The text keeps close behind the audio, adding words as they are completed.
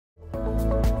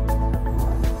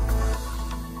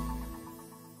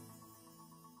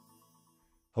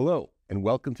Hello, and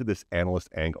welcome to this Analyst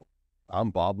Angle. I'm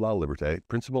Bob Laliberte,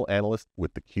 Principal Analyst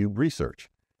with theCUBE Research.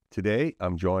 Today,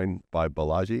 I'm joined by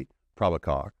Balaji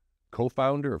Prabhakar,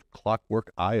 co-founder of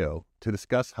Clockwork IO, to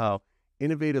discuss how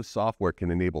innovative software can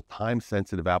enable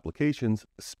time-sensitive applications,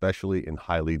 especially in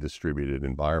highly distributed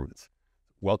environments.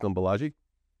 Welcome, Balaji.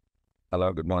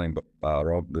 Hello, good morning,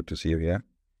 Rob. Good to see you here.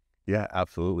 Yeah,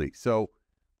 absolutely. So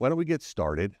why don't we get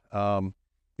started?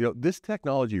 This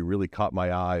technology really caught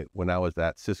my eye when I was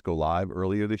at Cisco Live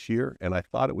earlier this year, and I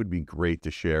thought it would be great to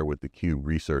share with the CUBE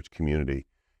research community.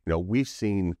 We've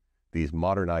seen these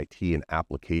modern IT and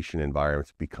application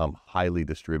environments become highly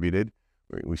distributed.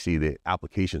 We see the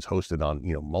applications hosted on,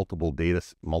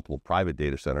 multiple private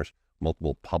data centers,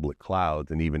 multiple public clouds,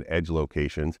 and even edge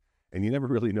locations. And you never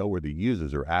really know where the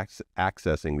users are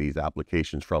accessing these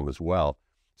applications from as well.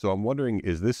 So I'm wondering,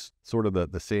 is this sort of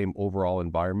the same overall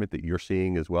environment that you're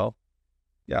seeing as well?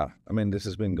 Yeah, I mean, this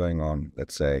has been going on,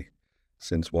 let's say,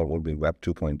 since what would be Web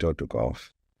 2.0 took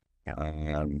off. Yeah.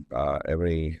 And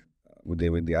with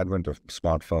the advent of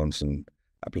smartphones and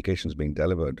applications being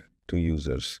delivered to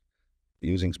users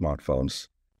using smartphones,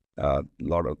 and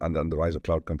the rise of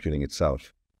cloud computing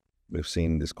itself, we've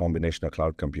seen this combination of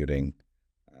cloud computing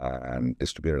and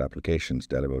distributed applications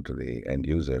delivered to the end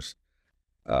users,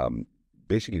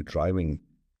 basically driving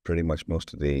pretty much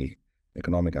most of the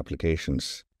economic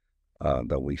applications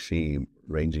that we see,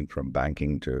 ranging from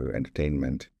banking to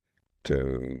entertainment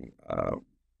to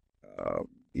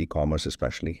e-commerce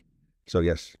especially. So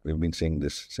yes, we've been seeing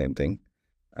this same thing.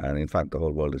 And in fact, the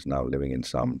whole world is now living in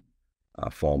some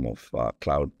form of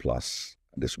cloud plus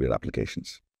distributed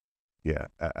applications. Yeah,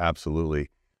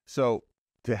 absolutely. So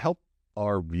to help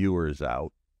our viewers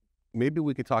out, maybe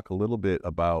we could talk a little bit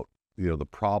about the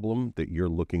problem that you're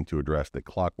looking to address, that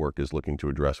Clockwork is looking to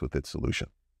address with its solution.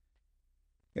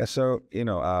 Yeah, so,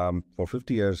 for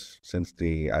 50 years since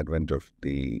the advent of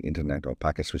the internet or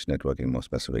packet switch networking more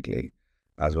specifically,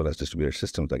 as well as distributed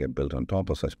systems that get built on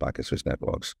top of such packet switch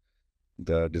networks,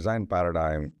 the design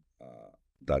paradigm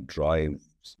has driven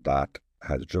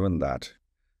that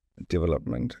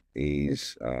development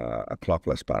is a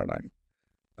clockless paradigm.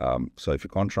 So if you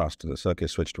contrast to the circuit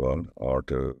switched world or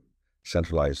to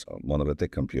centralized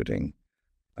monolithic computing,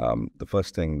 the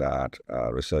first thing that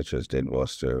researchers did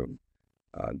was to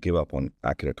give up on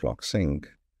accurate clock sync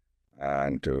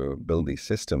and to build these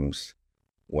systems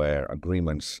where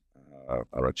agreements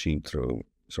are achieved through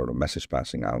sort of message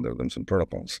passing algorithms and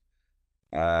protocols.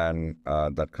 And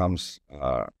that comes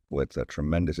with a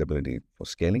tremendous ability for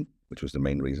scaling, which was the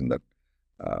main reason that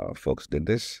folks did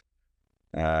this.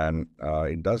 And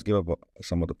it does give up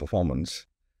some of the performance,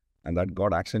 and that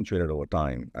got accentuated over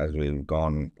time as we've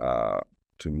gone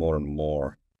to more and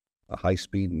more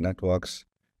high-speed networks.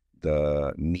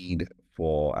 The need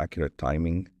for accurate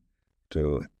timing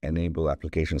to enable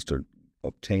applications to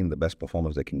obtain the best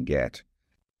performance they can get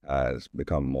has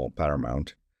become more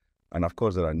paramount. And of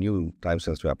course, there are new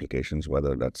time-sensitive applications,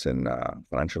 whether that's in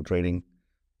financial trading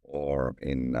or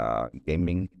in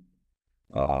gaming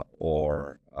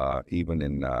or even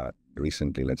in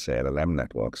recently, let's say, LLM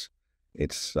networks.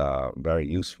 It's very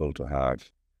useful to have,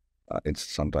 it's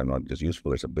sometimes not just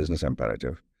useful, it's a business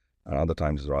imperative. And other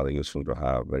times it's rather useful to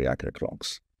have very accurate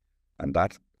clocks. And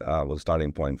that was the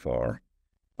starting point for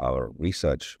our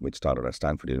research, which started at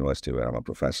Stanford University, where I'm a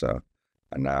professor,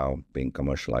 and now being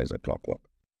commercialized at Clockwork.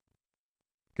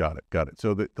 Got it.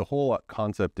 So the whole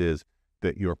concept is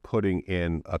that you're putting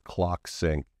in a clock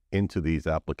sync into these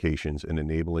applications and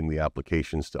enabling the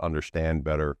applications to understand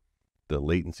better the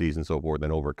latencies and so forth,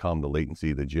 and overcome the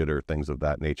latency, the jitter, things of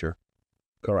that nature?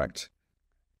 Correct.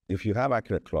 If you have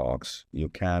accurate clocks, you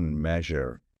can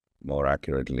measure more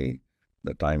accurately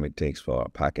the time it takes for a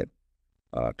packet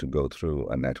to go through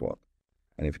a network.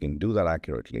 And if you can do that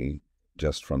accurately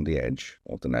just from the edge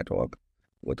of the network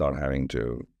without having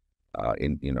to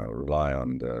rely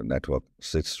on the network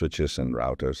switches and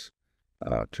routers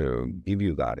to give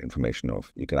you that information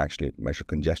of, you can actually measure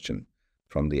congestion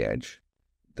from the edge,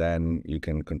 then you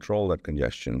can control that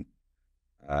congestion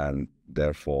and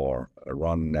therefore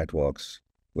run networks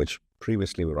which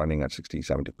previously were running at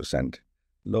 60-70%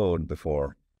 load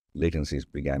before latencies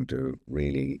began to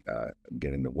really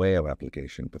get in the way of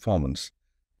application performance.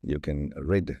 You can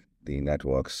rid the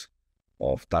networks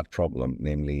of that problem,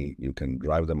 namely you can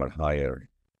drive them at higher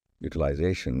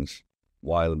utilizations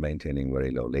while maintaining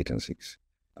very low latencies.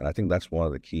 And I think that's one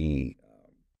of the key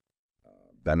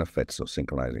benefits of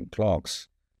synchronizing clocks.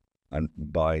 And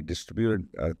by distributed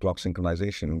clock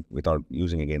synchronization without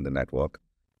using, again, the network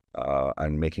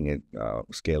and making it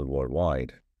scaled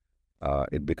worldwide,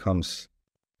 it becomes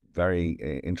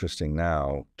very interesting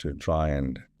now to try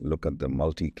and look at the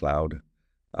multi-cloud,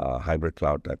 hybrid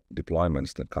cloud type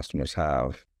deployments that customers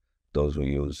have, those who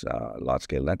use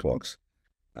large-scale networks,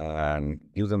 and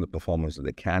give them the performance that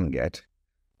they can get,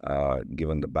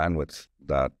 given the bandwidth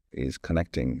that is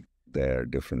connecting their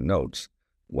different nodes,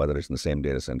 whether it's in the same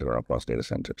data center or across data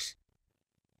centers.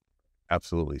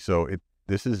 Absolutely. So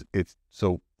it's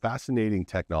so fascinating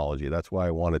technology. That's why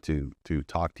I wanted to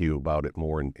talk to you about it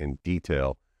more in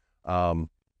detail.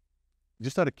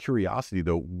 Just out of curiosity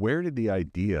though, where did the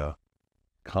idea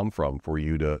come from for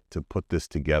you to put this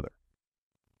together?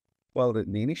 Well, the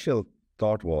initial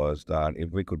thought was that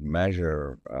if we could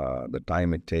measure the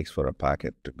time it takes for a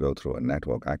packet to go through a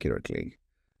network accurately,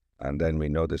 and then we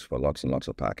know this for lots and lots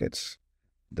of packets,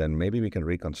 then maybe we can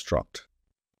reconstruct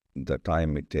the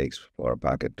time it takes for a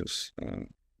packet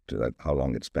to how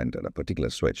long it's spent at a particular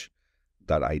switch.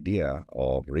 That idea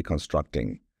of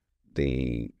reconstructing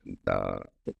the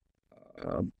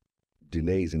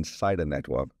delays inside a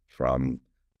network from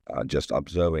just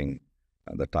observing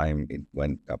the time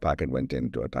when a packet went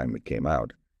in to a time it came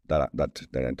out, that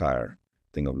entire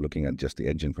thing of looking at just the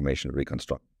edge information,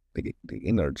 reconstruct the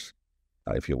innards,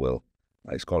 if you will,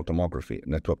 is called tomography,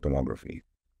 network tomography.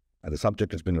 The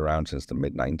subject has been around since the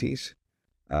mid-90s,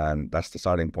 and that's the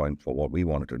starting point for what we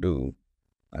wanted to do.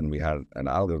 And we had an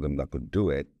algorithm that could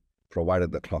do it,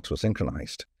 provided the clocks were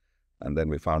synchronized. And then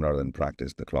we found out in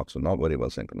practice the clocks were not very well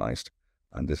synchronized,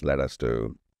 and this led us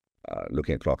to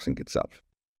looking at ClockSync itself.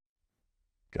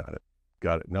 Got it.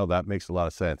 Got it. No, that makes a lot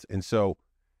of sense. And so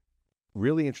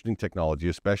really interesting technology,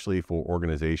 especially for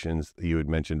organizations. You had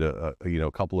mentioned a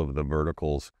couple of the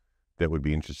verticals that would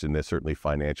be interested in this, certainly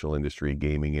financial industry,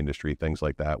 gaming industry, things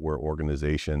like that, where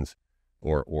organizations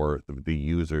or the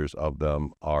users of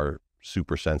them are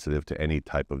super sensitive to any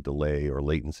type of delay or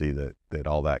latency that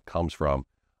all that comes from.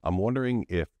 I'm wondering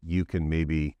if you can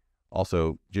maybe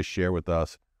also just share with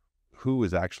us who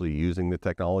is actually using the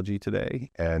technology today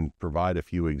and provide a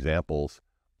few examples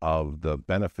of the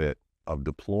benefit of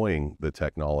deploying the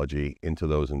technology into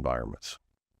those environments.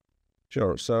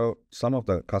 Sure. So some of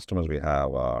the customers we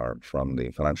have are from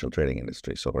the financial trading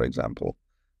industry. So for example,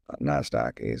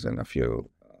 NASDAQ is in a few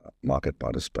market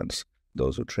participants,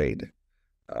 those who trade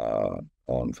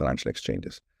on financial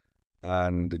exchanges.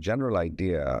 And the general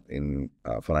idea in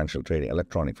financial trading,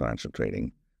 electronic financial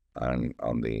trading, and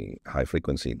on the high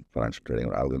frequency financial trading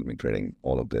or algorithmic trading,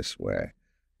 all of this where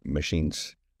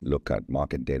machines look at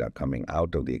market data coming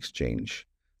out of the exchange,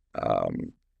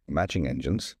 matching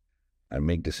engines, and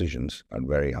make decisions at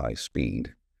very high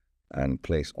speed and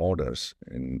place orders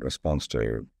in response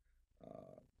to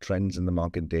trends in the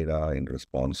market data, in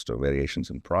response to variations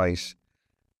in price.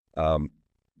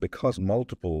 Because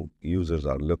multiple users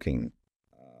are looking,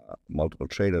 multiple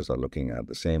traders are looking at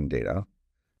the same data,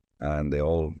 and they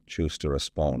all choose to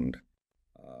respond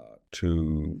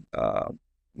to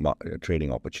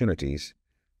trading opportunities,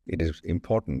 it is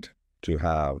important to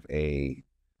have a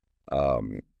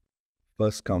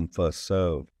first come, first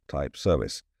serve type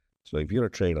service. So if you're a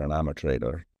trader and I'm a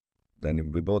trader, then if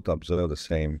we both observe the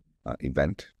same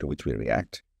event to which we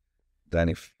react, then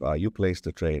if you place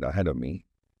the trade ahead of me,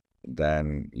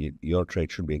 then your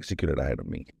trade should be executed ahead of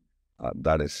me.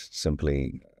 That is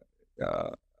simply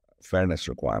fairness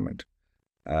requirement.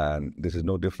 And this is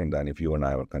no different than if you and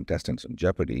I were contestants in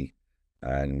Jeopardy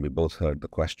and we both heard the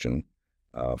question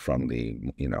from the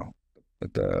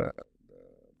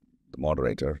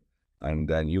moderator, and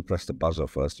then you press the buzzer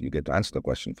first, you get to answer the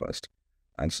question first.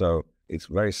 And so it's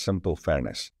very simple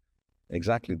fairness.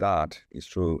 Exactly that is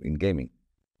true in gaming.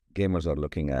 Gamers are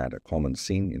looking at a common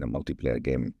scene in a multiplayer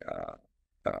game,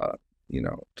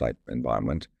 type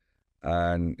environment.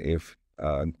 And if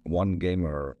one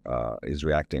gamer is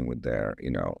reacting with their,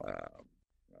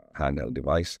 handheld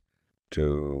device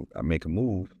to make a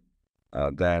move,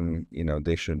 then,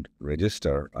 they should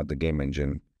register at the game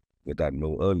engine with that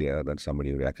move earlier than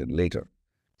somebody who reacted later.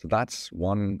 So that's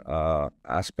one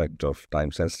aspect of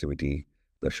time sensitivity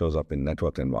that shows up in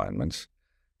network environments.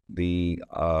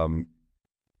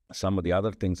 Some of the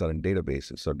other things are in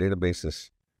databases. So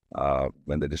databases,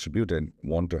 when they're distributed,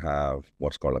 want to have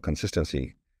what's called a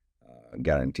consistency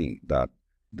guarantee, that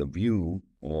the view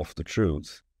of the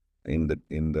truth in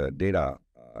the data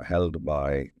held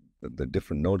by the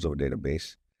different nodes of a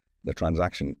database, the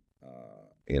transaction,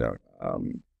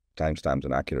 timestamps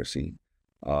and accuracy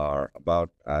are about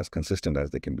as consistent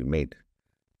as they can be made.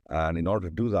 And in order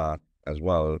to do that as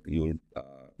well, you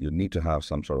need to have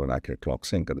some sort of an accurate clock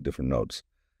sync at the different nodes.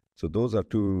 So those are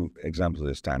two examples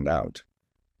that stand out.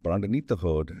 But underneath the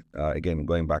hood, again,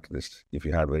 going back to this, if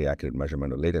you had very accurate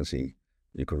measurement of latency,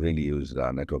 you could really use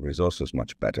network resources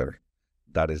much better.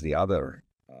 That is the other,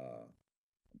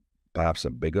 perhaps a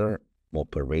bigger, more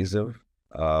pervasive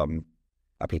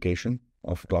application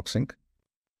of ClockSync.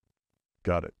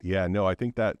 Got it. Yeah, no, I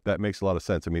think that makes a lot of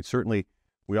sense. I mean, certainly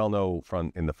we all know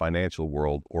from in the financial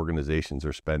world, organizations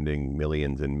are spending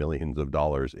millions and millions of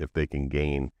dollars if they can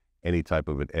gain any type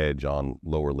of an edge on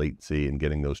lower latency and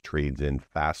getting those trades in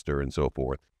faster and so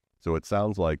forth. So it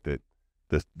sounds like that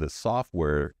the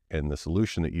software and the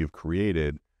solution that you've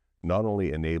created not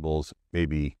only enables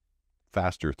maybe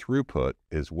faster throughput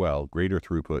as well, greater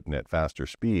throughput and at faster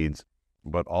speeds,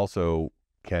 but also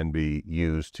can be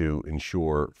used to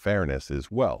ensure fairness as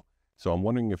well. So I'm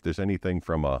wondering if there's anything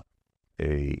from a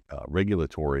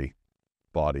regulatory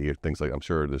body or things like, I'm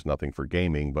sure there's nothing for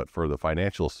gaming, but for the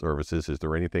financial services, is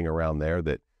there anything around there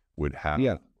that would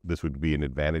have, this would be an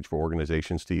advantage for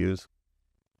organizations to use?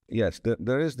 Yes,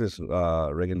 there is this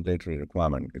regulatory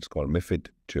requirement. It's called MiFID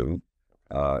II.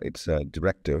 It's a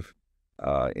directive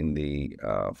in the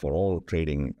for all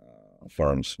trading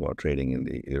firms who are trading in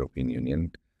the European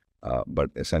Union, but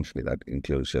essentially that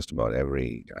includes just about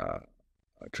every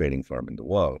trading firm in the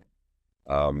world,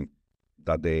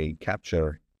 that they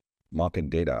capture market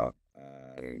data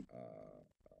and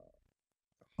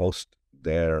host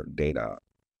their data,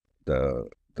 the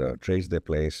trades they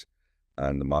place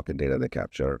and the market data they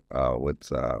capture with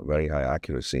very high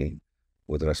accuracy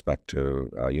with respect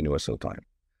to universal time.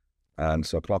 And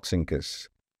so ClockSync is,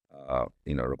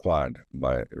 required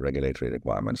by regulatory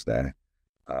requirements there.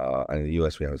 And in the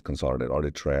US, we have a consolidated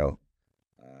audit trail.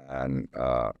 And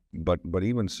but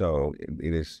even so,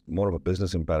 it is more of a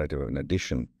business imperative in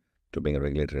addition to being a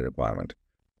regulatory requirement.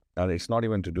 And it's not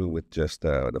even to do with just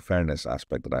the fairness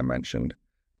aspect that I mentioned.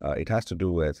 It has to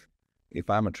do with, if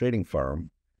I'm a trading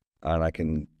firm and I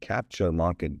can capture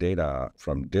market data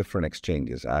from different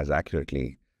exchanges as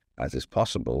accurately as is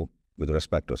possible with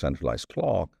respect to a centralized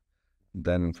clock,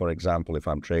 then, for example, if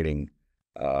I'm trading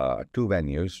two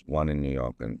venues, one in New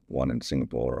York and one in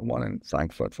Singapore, or one in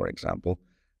Frankfurt, for example,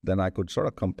 then I could sort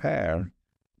of compare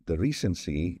the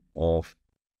recency of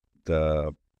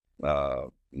the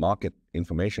market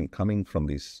information coming from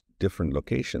these different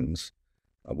locations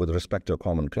with respect to a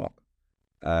common clock.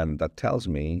 And that tells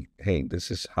me, hey, this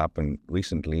has happened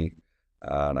recently,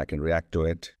 and I can react to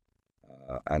it.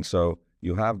 And so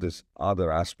you have this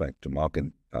other aspect to market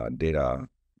data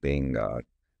being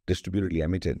distributedly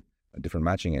emitted at different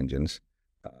matching engines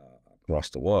across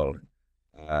the world,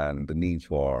 and the need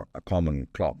for a common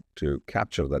clock to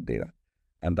capture that data.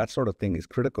 And that sort of thing is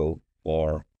critical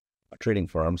for trading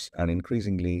firms, and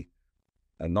increasingly,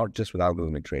 not just with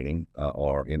algorithmic trading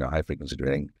or high-frequency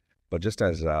trading, but just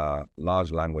as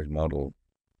large language models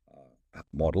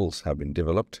have been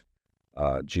developed,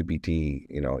 GPT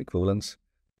equivalents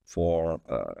for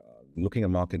looking at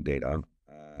market data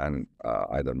and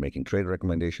either making trade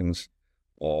recommendations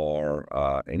or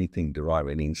anything derived,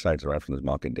 any insights derived from this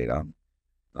market data.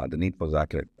 The need for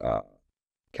accurate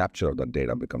capture of that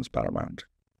data becomes paramount.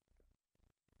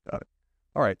 Got it.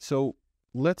 All right, so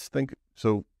let's think.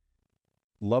 So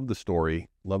love the story,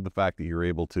 love the fact that you're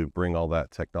able to bring all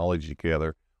that technology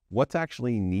together. What's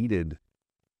actually needed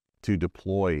to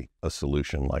deploy a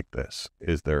solution like this?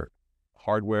 Is there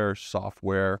hardware,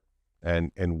 software,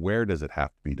 and where does it have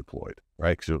to be deployed,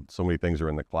 right? So many things are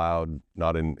in the cloud,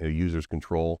 not in a user's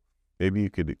control. Maybe you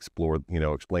could explain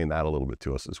that a little bit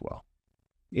to us as well.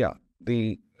 Yeah,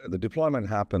 the deployment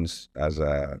happens as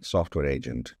a software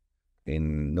agent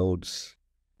in nodes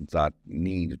that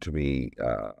need to be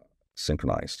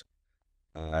synchronized.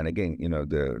 And again,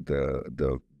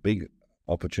 the big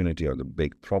opportunity or the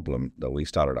big problem that we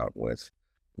started out with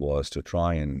was to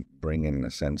try and bring in a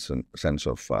sense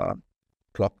of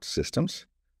clocked systems,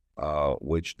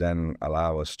 which then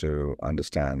allow us to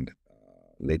understand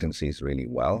latencies really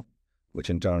well, which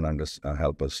in turn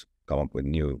help us come up with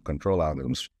new control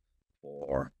algorithms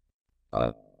for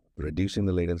reducing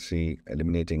the latency,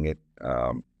 eliminating it,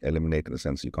 eliminate in the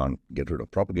sense you can't get rid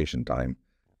of propagation time,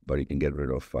 but you can get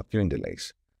rid of queuing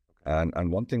delays.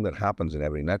 And one thing that happens in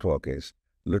every network is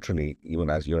literally, even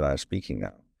as you and I are speaking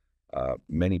now,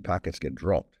 many packets get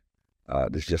dropped.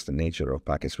 This is just the nature of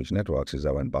packet switch networks, is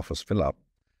that when buffers fill up,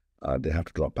 they have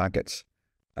to drop packets,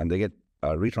 and they get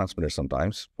retransmitted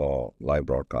sometimes for live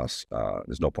broadcasts.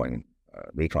 There's no point in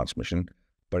retransmission,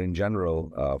 but in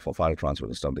general, for file transfer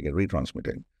and stuff, they get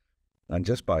retransmitted. And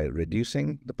just by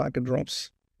reducing the packet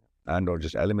drops and or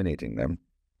just eliminating them,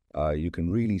 you can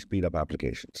really speed up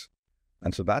applications.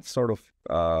 And so that's sort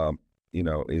of,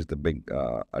 is the big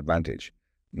advantage.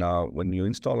 Now, when you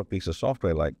install a piece of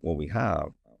software like what we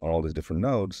have on all these different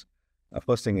nodes,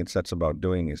 first thing it sets about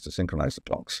doing is to synchronize the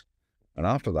clocks. And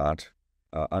after that,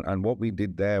 and what we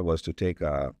did there was to take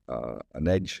an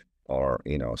edge or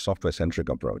a software-centric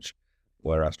approach,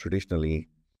 whereas traditionally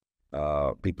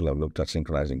people have looked at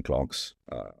synchronizing clocks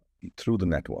through the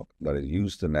network. That is,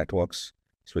 use the networks,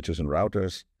 switches and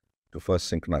routers to first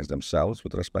synchronize themselves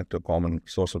with respect to a common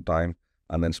source of time,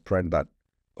 and then spread that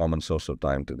common source of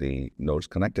time to the nodes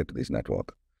connected to this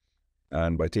network.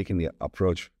 And by taking the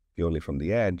approach purely from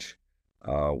the edge,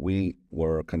 we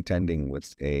were contending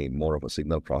with more of a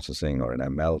signal processing or an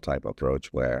ML type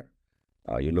approach where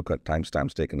you look at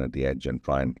timestamps taken at the edge and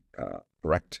try and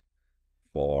correct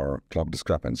for clock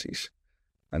discrepancies.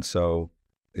 And so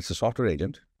it's a software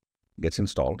agent, gets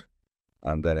installed,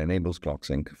 and then enables clock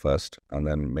sync first, and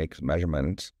then makes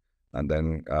measurements, and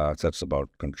then sets about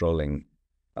controlling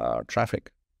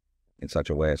traffic in such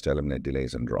a way as to eliminate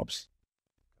delays and drops.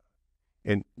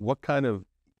 And what kind of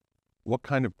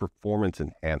performance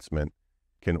enhancement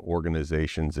can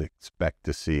organizations expect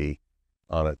to see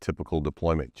on a typical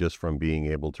deployment just from being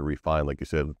able to refine, like you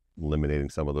said, eliminating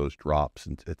some of those drops,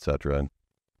 and et cetera,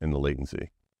 and the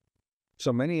latency?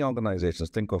 So many organizations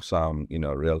think of some,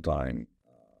 real-time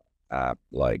app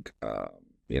like,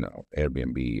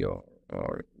 Airbnb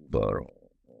or Uber or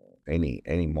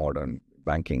any modern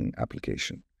banking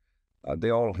application.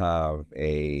 They all have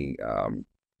a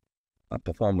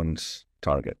performance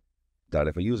target that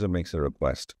if a user makes a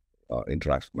request,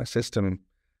 interacts with my system,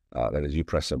 that is, you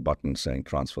press a button saying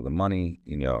transfer the money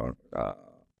in your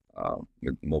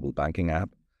mobile banking app,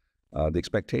 the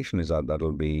expectation is that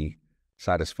that'll be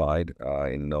satisfied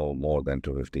in no more than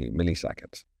 250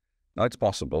 milliseconds. Now, it's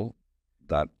possible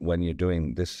that when you're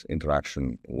doing this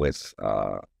interaction with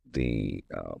the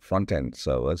front-end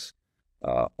servers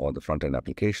or the front-end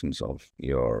applications of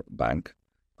your bank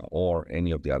or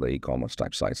any of the other e-commerce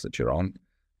type sites that you're on,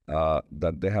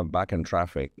 that they have back-end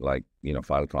traffic like,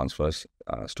 file transfers,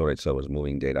 storage servers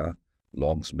moving data,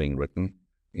 logs being written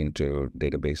into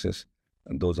databases,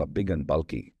 and those are big and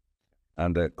bulky.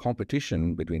 And the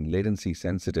competition between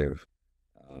latency-sensitive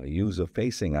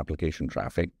user-facing application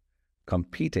traffic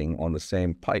competing on the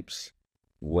same pipes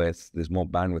with this more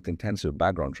bandwidth-intensive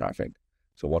background traffic.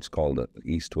 So what's called the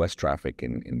east-west traffic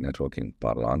in networking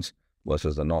parlance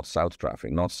versus the north-south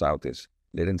traffic. North-south is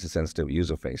latency-sensitive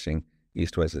user-facing.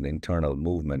 East-west is an internal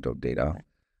movement of data.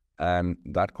 And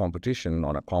that competition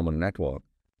on a common network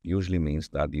usually means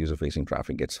that the user-facing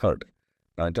traffic gets hurt.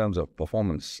 Now, in terms of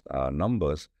performance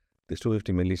numbers, this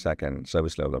 250 millisecond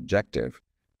service level objective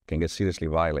can get seriously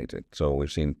violated. So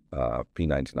we've seen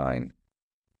P99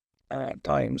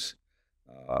 times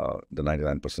the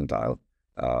 99th percentile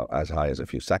as high as a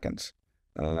few seconds.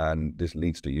 And this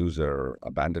leads to user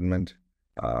abandonment.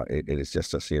 It is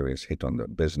just a serious hit on the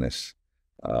business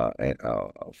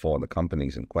for the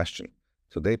companies in question.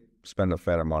 So they spend a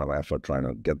fair amount of effort trying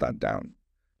to get that down.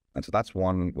 And so that's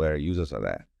one where users are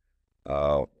there.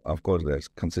 Of course, there's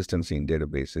consistency in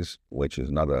databases, which is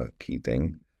another key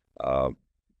thing.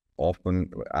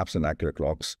 Often, absent accurate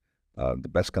clocks, the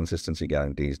best consistency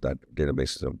guarantees that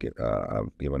databases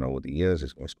have given over the years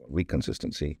is what's called weak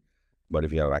consistency. But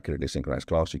if you have accurately synchronized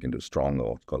clocks, you can do strong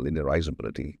or what's called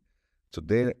linearizability. So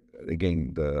there,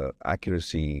 again, the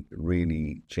accuracy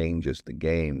really changes the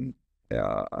game,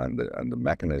 and the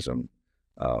mechanism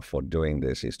for doing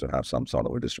this is to have some sort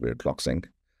of a distributed clock sync.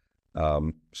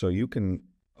 So you can,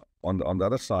 on the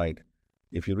other side,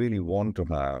 if you really want to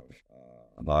have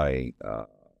high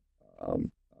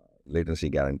latency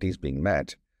guarantees being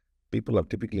met, people have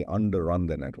typically underrun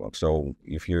their network. So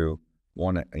if you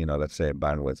want, let's say a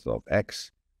bandwidth of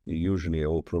X, you usually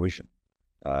over-provision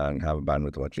and have a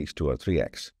bandwidth of at least 2 or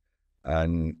 3X.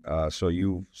 And so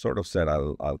you sort of said,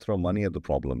 I'll throw money at the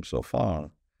problem so far,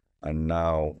 and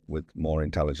now with more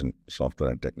intelligent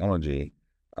software and technology,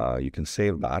 you can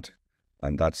save that,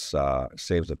 and that's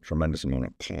saves a tremendous amount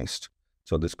of cost.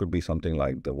 So this could be something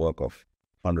like the work of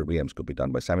 100 VMs could be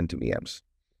done by 70 VMs,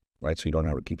 right? So you don't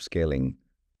have to keep scaling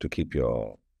to keep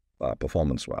your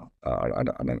performance well at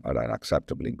an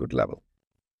acceptably good level.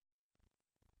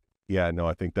 Yeah, no,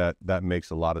 I think that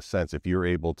makes a lot of sense. If you're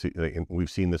able to, and we've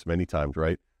seen this many times,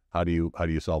 right? How do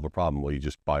you solve a problem? Well, you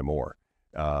just buy more.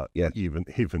 Yeah. Even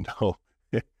though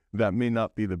that may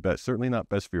not be the best, certainly not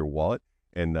best for your wallet,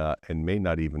 and may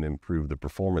not even improve the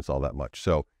performance all that much.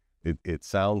 So it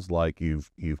sounds like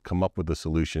you've come up with a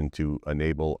solution to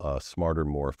enable a smarter,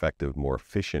 more effective, more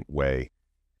efficient way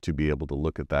to be able to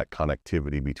look at that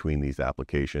connectivity between these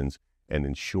applications and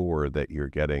ensure that you're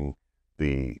getting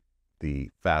the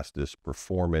fastest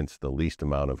performance, the least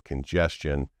amount of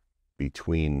congestion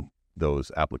between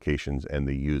those applications and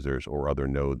the users or other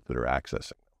nodes that are accessing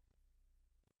them.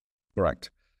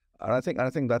 Correct. And I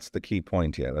think that's the key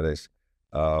point here. That is,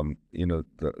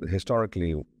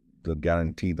 Historically, the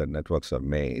guarantee that networks have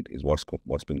made is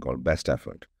what's been called best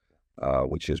effort,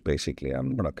 which is basically,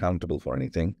 I'm not accountable for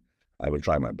anything. I will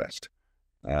try my best.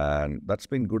 And that's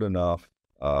been good enough.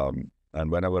 And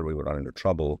whenever we run into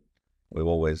trouble, we've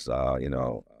always,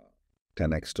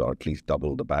 10x or at least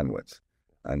double the bandwidth.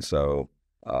 And so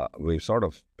we've sort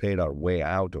of paid our way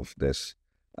out of this.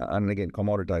 And again,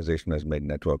 commoditization has made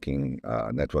networking,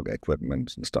 network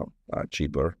equipment and stuff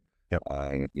cheaper. Yep.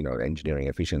 And, engineering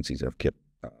efficiencies have kept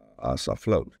us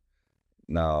afloat.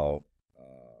 Now,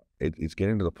 it's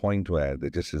getting to the point where there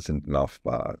just isn't enough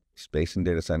space in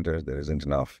data centers. There isn't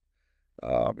enough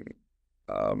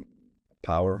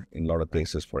power in a lot of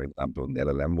places, for example, in the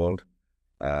LLM world.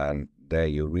 And there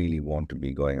you really want to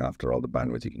be going after all the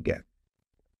bandwidth you can get.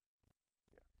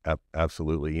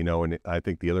 Absolutely. And I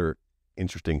think the other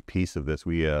interesting piece of this,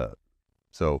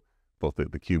 so both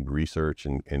the CUBE research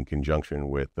and in conjunction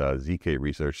with ZK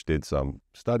research did some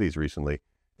studies recently.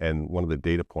 And one of the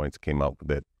data points came out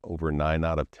that over 9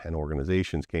 out of 10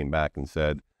 organizations came back and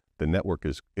said the network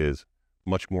is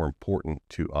much more important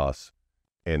to us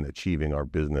in achieving our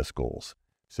business goals.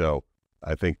 So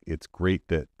I think it's great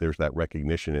that there's that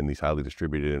recognition in these highly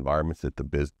distributed environments that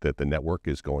the network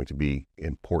is going to be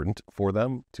important for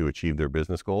them to achieve their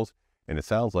business goals. And it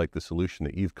sounds like the solution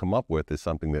that you've come up with is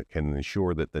something that can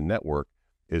ensure that the network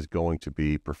is going to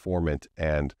be performant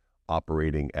and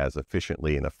operating as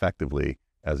efficiently and effectively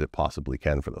as it possibly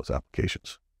can for those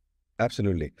applications.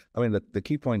 Absolutely. I mean, the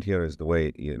key point here is the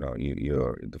way,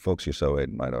 the folks you saw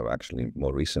in might have actually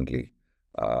more recently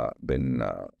been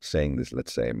saying this,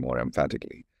 let's say, more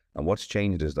emphatically. And what's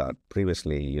changed is that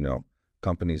previously,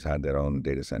 companies had their own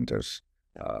data centers.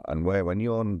 And when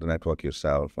you own the network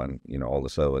yourself and, all the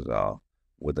servers are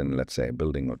within, let's say, a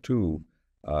building or two,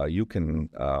 you can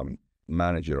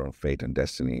manage your own fate and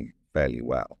destiny fairly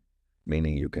well,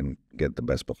 meaning you can get the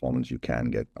best performance you can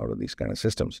get out of these kind of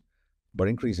systems. But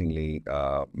increasingly,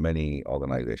 many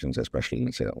organizations, especially,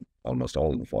 let's say, almost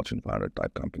all the Fortune 500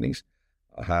 type companies,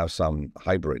 have some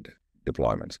hybrid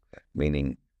deployments,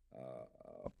 meaning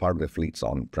part of their fleet's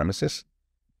on premises,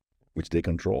 which they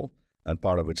control, and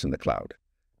part of it's in the cloud.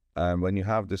 And when you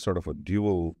have this sort of a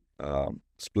dual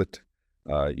split,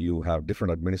 you have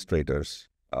different administrators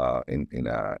in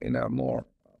a more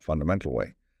fundamental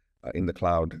way. In the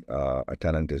cloud, a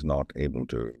tenant is not able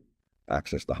to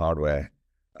access the hardware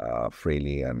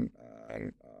freely, and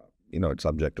it's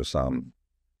subject to some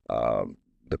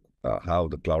how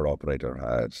the cloud operator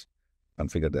has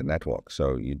configured their network.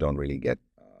 So you don't really get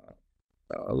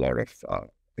a lot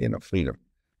of freedom,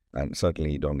 and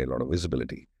certainly you don't get a lot of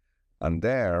visibility. And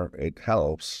there it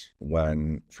helps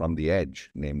when from the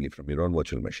edge, namely from your own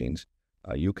virtual machines,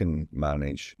 you can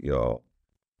manage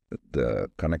the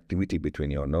connectivity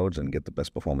between your nodes and get the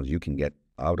best performance you can get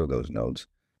out of those nodes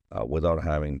without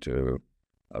having to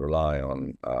rely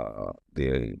on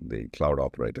the cloud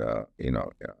operator,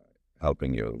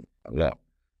 helping you along.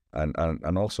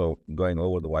 And also going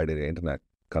over the wide area internet,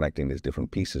 connecting these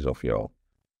different pieces of your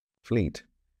fleet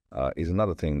is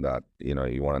another thing that you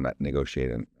want to negotiate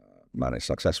and manage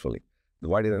successfully. The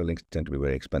wide area links tend to be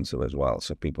very expensive as well,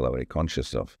 so people are very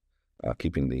conscious of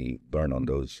keeping the burn on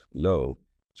those low.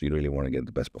 So you really want to get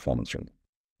the best performance from them.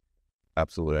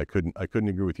 Absolutely, I couldn't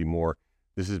agree with you more.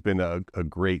 This has been a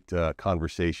great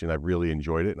conversation. I've really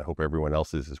enjoyed it, and I hope everyone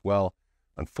else is as well.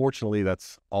 Unfortunately,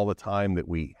 that's all the time that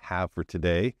we have for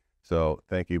today. So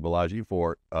thank you, Balaji,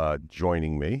 for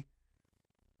joining me.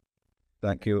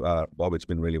 Thank you, Bob. It's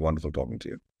been really wonderful talking to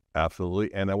you.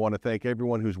 Absolutely. And I want to thank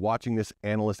everyone who's watching this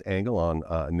Analyst Angle on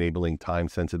enabling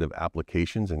time-sensitive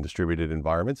applications in distributed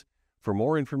environments. For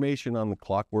more information on the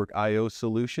Clockwork IO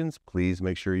solutions, please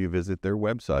make sure you visit their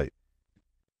website.